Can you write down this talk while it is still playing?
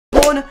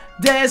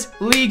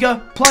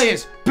Bundesliga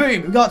players.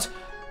 Boom. We've got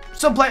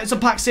some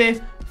packs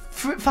here.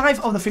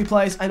 5 of the free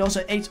players and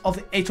also 8 of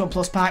the 81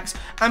 plus packs.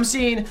 I'm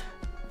seeing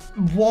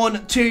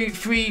 1, 2,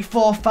 3,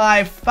 4,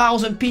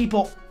 5,000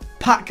 people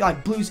pack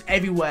like blues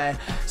everywhere.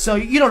 So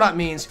you know what that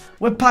means.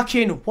 We're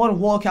packing one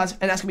walkout,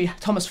 and that's gonna be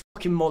Thomas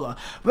fucking Muller.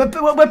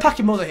 We're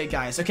packing Muller here,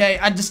 guys. Okay,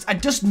 I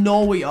just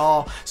know we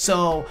are.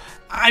 So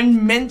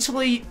I'm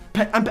mentally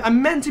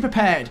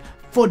prepared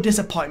for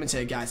disappointment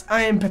here, guys.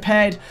 I am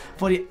prepared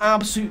for the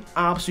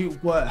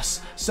absolute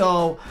worst.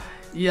 So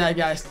yeah,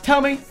 guys,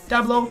 tell me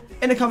down below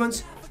in the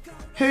comments,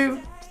 who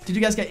did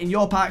you guys get in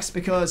your packs?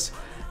 Because,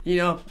 you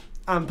know,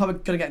 I'm probably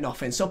gonna get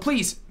nothing. So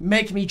please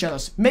make me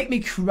jealous, make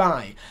me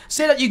cry.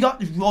 Say that you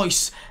got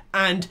Royce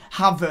and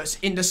Havertz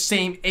in the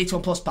same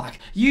 81 plus pack.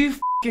 You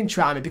fucking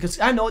try me, because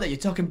I know that you're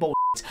talking bull.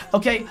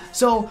 Okay,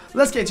 so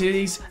let's get to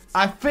these.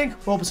 I think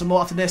we'll open some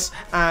more after this,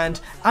 and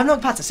I've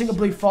not packed a single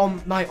blue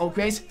from my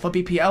upgrades for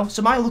BPL.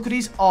 So my look at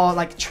these are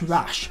like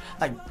trash,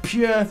 like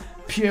pure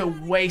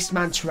waste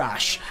man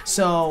trash.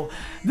 So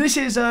this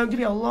is gonna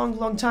be a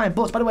long time.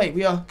 But by the way,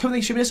 we are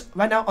currently streaming this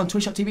right now on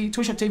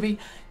twitch.tv.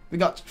 We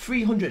got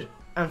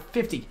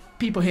 350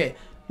 people here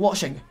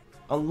watching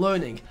and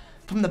learning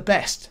from the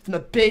best, from the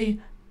big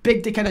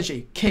dick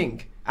energy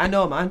king. I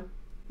know, man,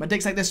 my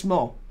dick's like this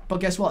small, but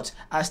guess what?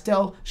 I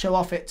still show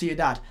off it to your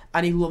dad,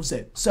 and he loves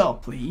it. So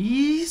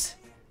please,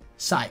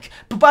 psych.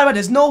 But by the way,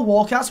 there's no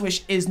walkouts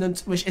which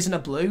isn't a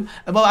blue.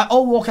 Well,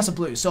 all walkouts are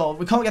blue, so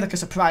we can't get like a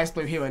surprise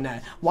blue here and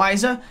there.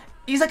 Vizeh,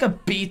 he's like a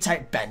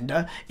B-type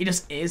bender. He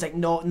just is like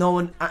no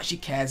one actually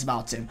cares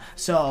about him.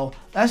 So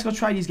let's go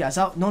try these guys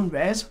out.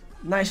 Non-rares,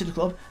 nice to the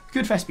club,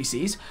 good for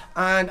SBCs,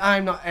 and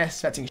I'm not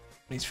expecting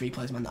these free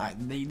players, man.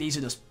 These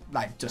are just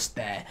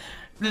there.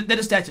 They're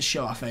just there to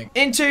show, I think.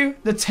 Into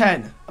the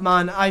 10,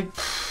 man.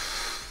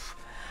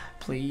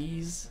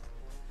 Please.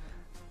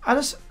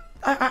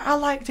 I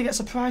like to get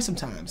surprised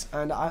sometimes,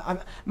 and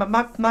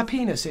my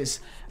penis is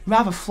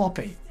rather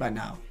floppy right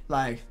now.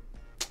 Like,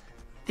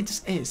 it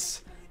just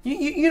is.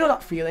 You know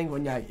that feeling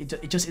when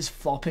it just is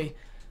floppy,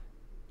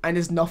 and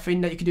there's nothing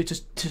that you can do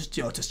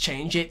to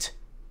change it.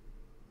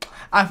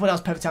 I thought that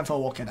was perfect time for a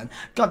walkout then.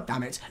 God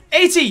damn it.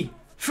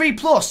 83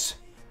 plus.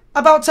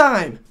 About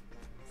time.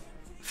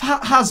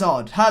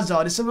 Hazard.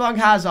 It's the wrong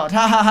Hazard.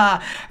 Ha ha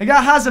ha. I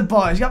got Hazard,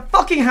 boys. You got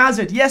fucking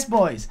Hazard. Yes,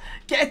 boys.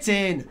 Get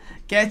in.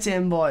 Get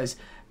in, boys.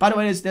 By the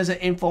way, there's an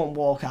informed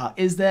walkout.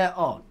 Is there?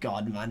 Oh,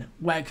 God, man.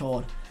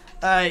 Record.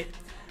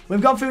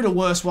 We've gone through the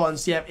worst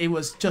ones. Yeah, it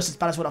was just as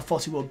bad as what I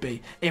thought it would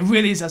be. It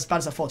really is as bad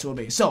as I thought it would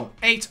be. So,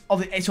 8 of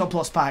the 81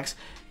 plus packs.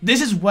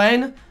 This is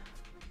when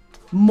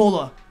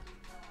Muller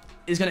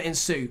is going to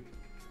ensue.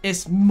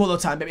 It's Muller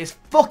time, baby. It's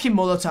fucking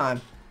Muller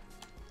time.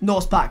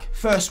 North pack.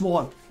 First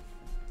one.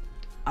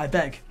 I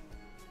beg.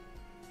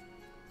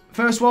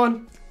 First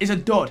one is a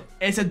dud.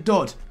 It's a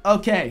dud.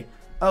 Okay.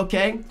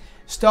 Okay.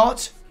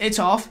 Start it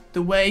off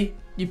the way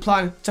you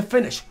plan to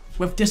finish,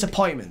 with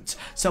disappointment.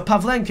 So,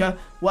 Pavlenka,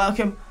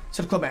 welcome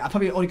to the club, mate. I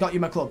probably already got you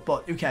in my club,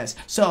 but who cares?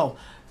 So,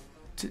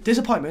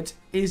 disappointment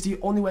is the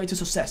only way to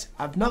success.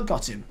 I've not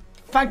got him.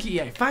 Thank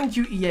you, EA. Thank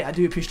you, EA. I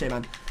do appreciate it,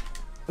 man.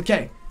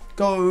 Okay.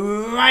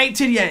 Go right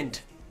to the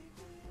end.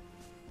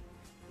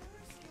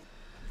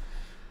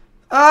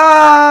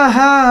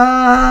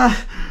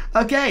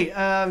 Okay,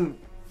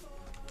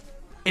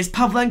 it's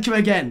Pavlenka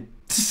again.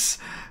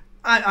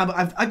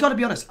 I've got to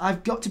be honest.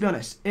 I've got to be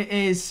honest. It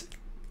is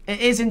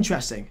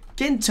interesting.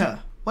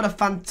 Ginter, what a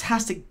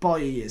fantastic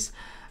boy he is.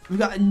 We've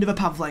got another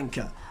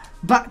Pavlenka.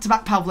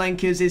 Back-to-back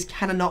Pavlenkas is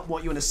kind of not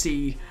what you want to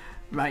see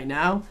right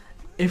now.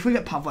 If we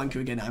get Pavlenka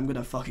again, I'm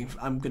gonna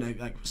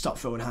like stop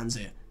throwing hands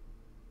here.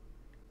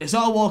 It's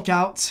not a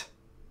walkout.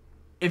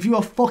 If you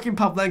are fucking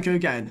Pavlenka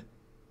again.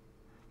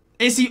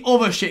 It's the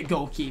other shit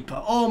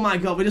goalkeeper. Oh my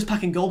god, we're just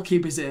packing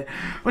goalkeepers here.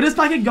 We're just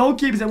packing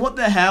goalkeepers and what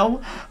the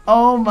hell?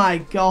 Oh my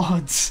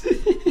god.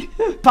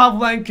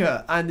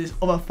 Pavlenka and this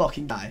other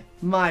fucking guy.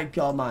 My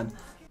god, man.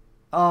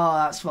 Oh,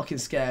 that's fucking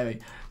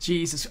scary.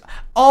 Jesus.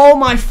 Oh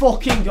my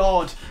fucking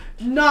god.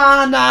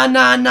 Nah.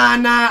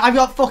 I've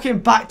got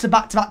fucking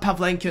back-to-back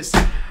Pavlenkas.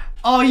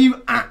 Are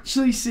you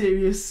actually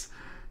serious?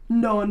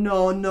 No.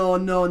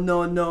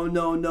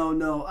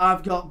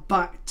 I've got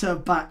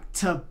back-to-back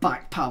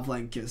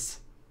Pavlenkas.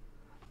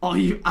 Are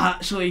you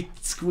actually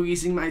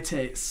squeezing my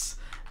tits?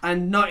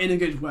 And not in a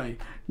good way.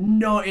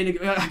 Not in a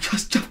good way. I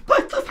just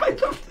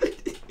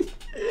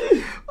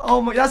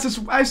oh my, that's just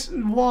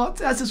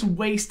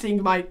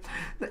wasting my,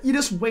 you're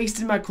just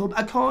wasting my club.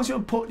 I can't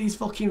even put these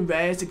fucking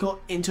rares to go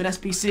into an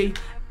SBC.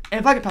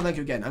 If I get Pavlenka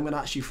again, I'm gonna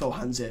actually throw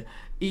hands here.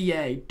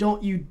 EA,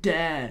 don't you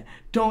dare.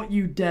 Don't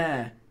you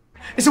dare.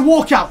 It's a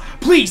walkout.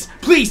 Please.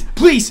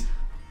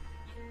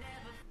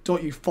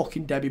 Don't you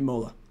fucking Debbie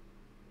Muller.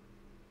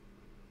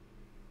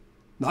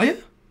 Neuer?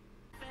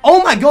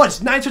 Oh my god,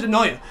 it's 9 to the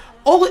Neuer.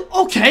 Oh,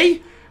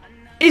 okay.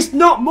 It's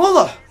not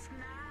Muller.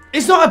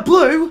 It's not a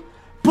blue,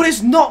 but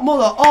it's not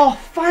Muller. Oh,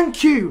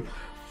 thank you.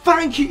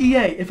 Thank you,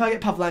 EA. If I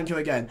get Pavlenka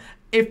again.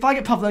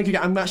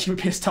 I'm actually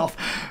pissed off.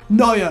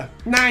 Neuer,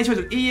 9 to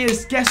the. He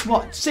is, guess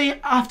what? Say it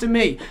after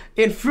me.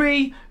 In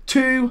 3,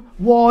 2,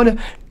 1.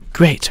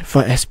 Great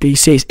for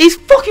SBCs. He's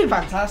fucking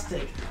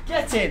fantastic.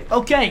 Get in.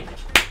 Okay.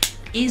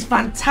 He's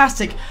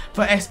fantastic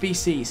for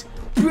SBCs.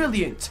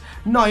 Brilliant.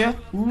 Neuer,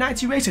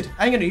 90 rated.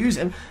 I ain't going to use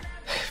him.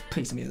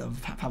 Please tell me another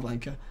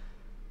Pavlenka.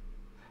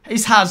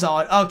 It's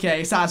Hazard. Okay,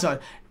 it's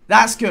Hazard.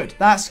 That's good.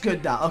 That's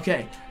good, that.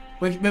 Okay.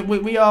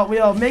 We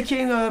are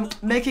making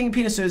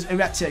penises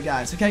erect here,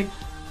 guys. Okay.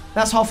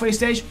 That's halfway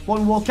stage.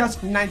 1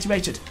 walkout, 90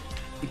 rated.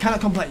 You cannot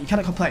complain. You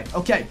cannot complain.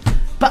 Okay.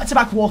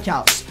 Back-to-back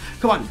walkouts.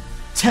 Come on.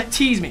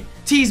 Tease me.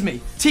 Tease me.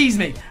 Tease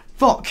me.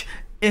 Fuck.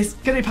 It's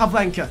gonna be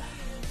Pavlenka.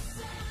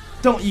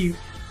 Don't you?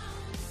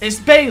 It's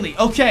Bailey.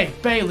 Okay.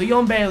 Bailey. You're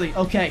on Bailey.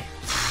 Okay.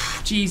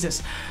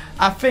 Jesus.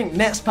 I think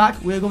next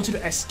pack we're going to do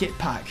a skip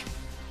pack.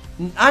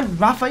 And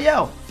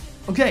Raphael.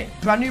 Okay.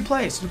 Brand new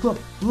players to the club.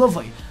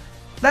 Lovely.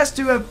 Let's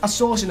do a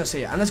sauciness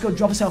here. And let's go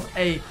drop ourselves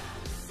a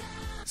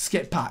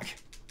skip pack.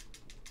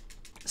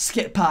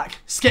 Skip pack.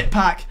 Skip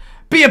pack.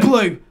 Be a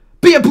blue.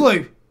 Be a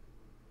blue.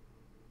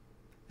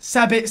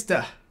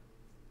 Sabitzer.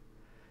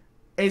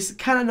 It's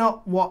kind of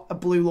not what a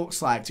blue looks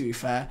like, to be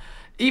fair.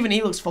 Even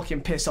he looks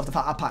fucking pissed off the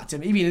fact I packed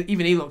him.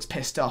 Even he looks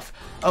pissed off.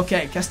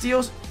 Okay,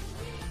 Castillos,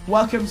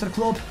 welcome to the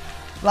club.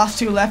 Last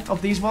 2 left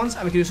of these ones,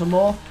 and we can do some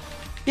more.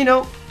 You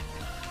know,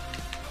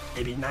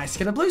 it'd be nice to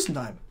get a blue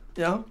sometime.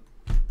 You know,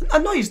 I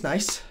know he's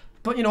nice,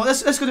 but you know,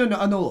 let's go do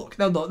a no look.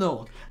 No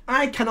look.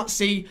 I cannot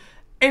see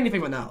anything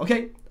right now.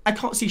 Okay, I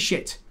can't see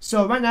shit.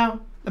 So right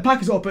now, the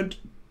pack is opened.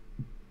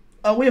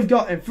 We have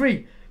got in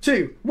 3,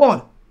 2,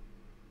 1.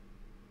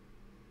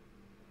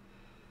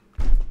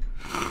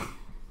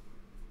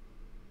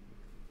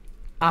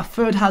 Our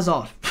third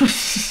Hazard.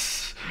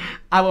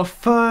 Our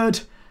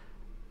third,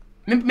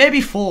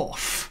 maybe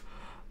fourth.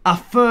 Our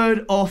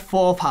third or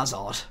fourth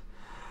Hazard.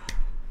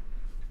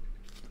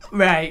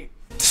 Right.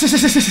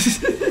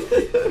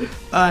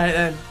 Alright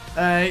then.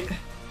 Alright.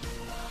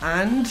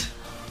 And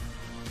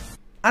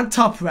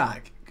top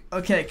rack.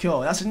 Okay,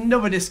 cool. That's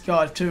another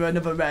discard to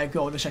another rare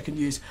gold which I can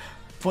use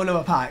for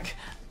another pack.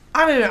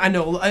 I'm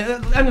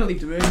gonna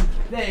leave the room.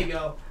 There you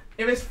go.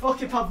 If it's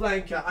fucking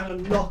Pavlenka, I'm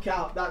gonna knock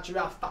out that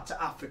giraffe back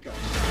to Africa.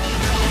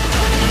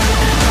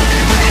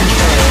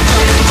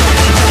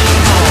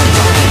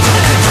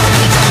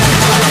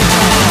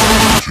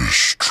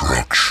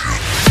 Destruction.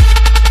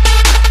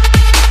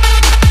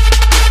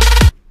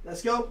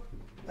 Let's go.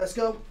 Let's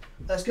go.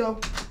 Let's go.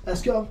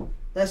 Let's go.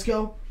 Let's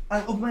go.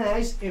 And open my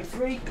eyes in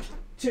 3,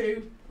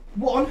 2,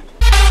 1.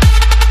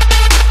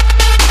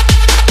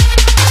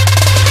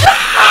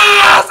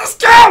 Yes! Let's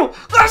go!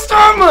 Let's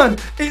go, man!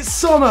 It's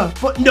summer,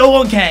 but no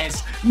one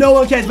cares. No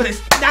one cares, but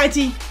it's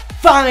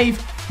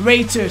 95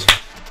 rated.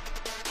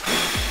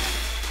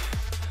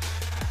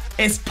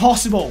 It's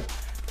possible.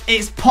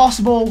 It's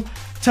possible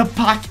to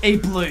pack a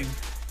blue.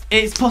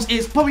 It's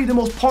probably the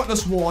most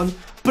pointless one,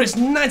 but it's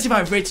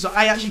 95 rated, so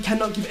I actually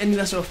cannot give any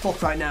less of a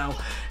fuck right now.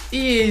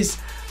 He is,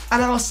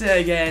 and I'll say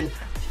it again,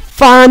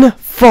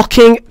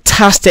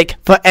 fan-fucking-tastic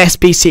for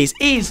SBCs.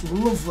 He's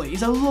lovely.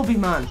 He's a lovely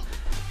man.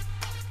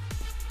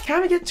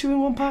 Can we get 2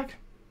 in 1 pack?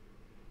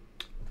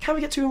 Can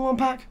we get 2 in 1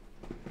 pack?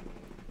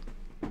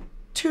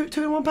 Two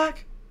in 1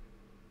 pack?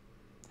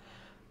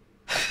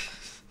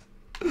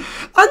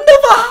 Another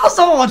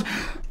Hazard!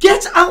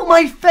 Get out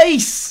my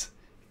face!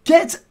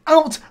 Get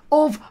out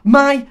of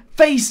my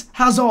face,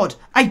 Hazard!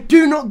 I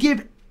do not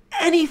give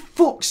any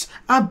fucks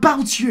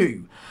about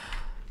you.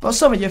 But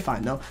Sommer, you're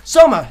fine though.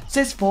 Sommer,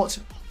 6 foot,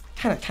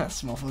 kind of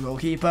small for a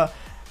goalkeeper,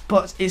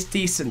 but it's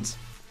decent.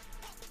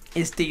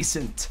 It's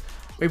decent.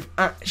 We've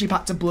actually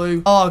packed a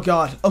blue. Oh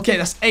god. Okay,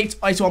 that's 8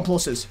 81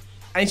 pluses.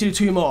 I need to do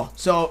 2 more.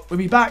 So we'll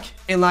be back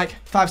in like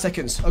 5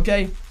 seconds.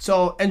 Okay?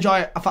 So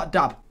enjoy a fat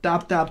dab.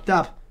 Dab, dab,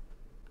 dab.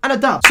 And a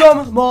dab.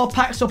 Some more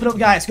packs to open up,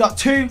 guys. We've got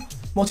 2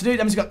 more to do.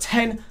 That means we've got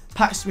 10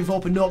 packs we've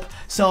opened up.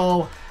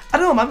 So I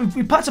don't know, man.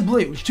 We packed a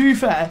blue, which to be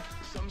fair,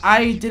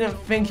 I didn't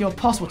think it was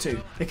possible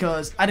to,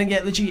 because I didn't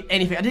get literally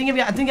anything. I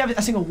didn't get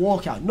a single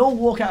walkout. No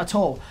walkout at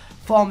all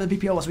from the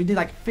BPO ones. We did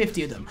like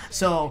 50 of them.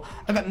 So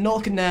I got no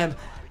luck in them.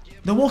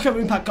 The walkout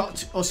room pack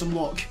got us some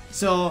luck.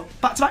 So,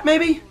 back to back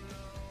maybe?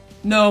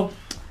 No,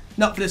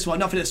 not for this one,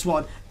 not for this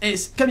one.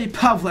 It's gonna be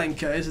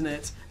Pavlenka, isn't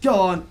it? Go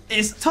on,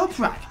 it's top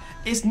rack.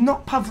 It's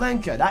not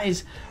Pavlenka. That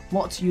is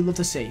what you love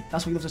to see.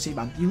 That's what you love to see,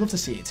 man. You love to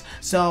see it.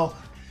 So,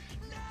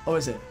 what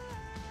is it?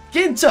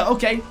 Ginter,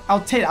 okay,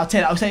 I'll take it,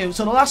 I'll tell you.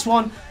 So the last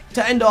one,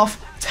 to end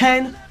off,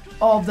 10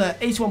 of the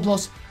 81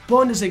 plus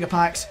Bundesliga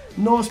packs,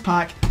 Nose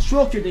pack,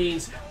 Stroke your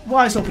Deans,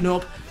 wise open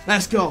up,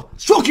 let's go.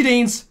 Stroke your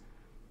Deans!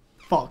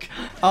 Fuck.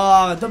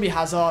 Oh, don't be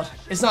Hazard.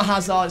 It's not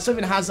Hazard. It's not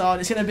even Hazard.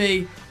 It's going to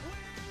be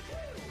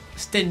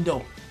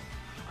Stindl.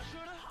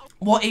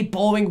 What a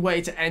boring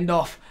way to end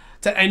off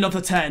the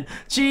 10.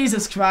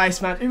 Jesus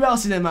Christ, man. Who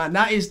else is in, man?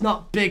 That is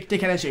not big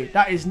dick energy.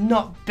 That is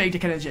not big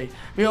dick energy.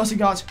 We also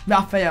got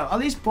Raphael. At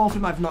least both of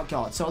them I've not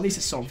got. So at least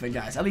it's something,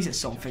 guys. At least it's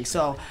something.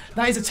 So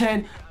that is a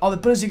 10 of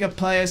the Bundesliga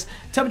players.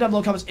 Tell me down below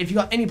in the comments if you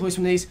got any blues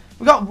from these.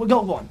 We got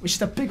one, which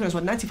is a big one as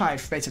well.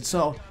 95 rated.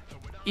 So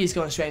he's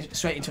going straight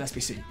into an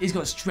SPC. He's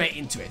going straight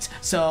into it.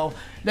 So,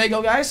 there you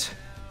go, guys.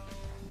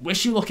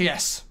 Wish you luck, I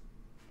guess.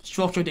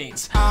 Structural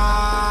Deans.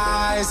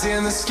 Eyes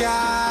in the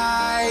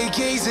sky,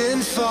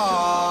 gazing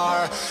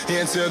far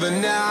into the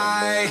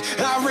night.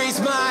 I raise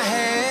my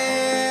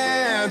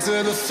hand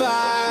to the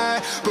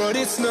fire, but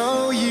it's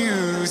no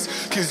use,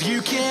 'cause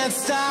you can't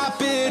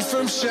stop it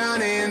from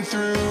shining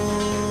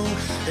through.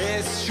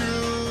 It's true.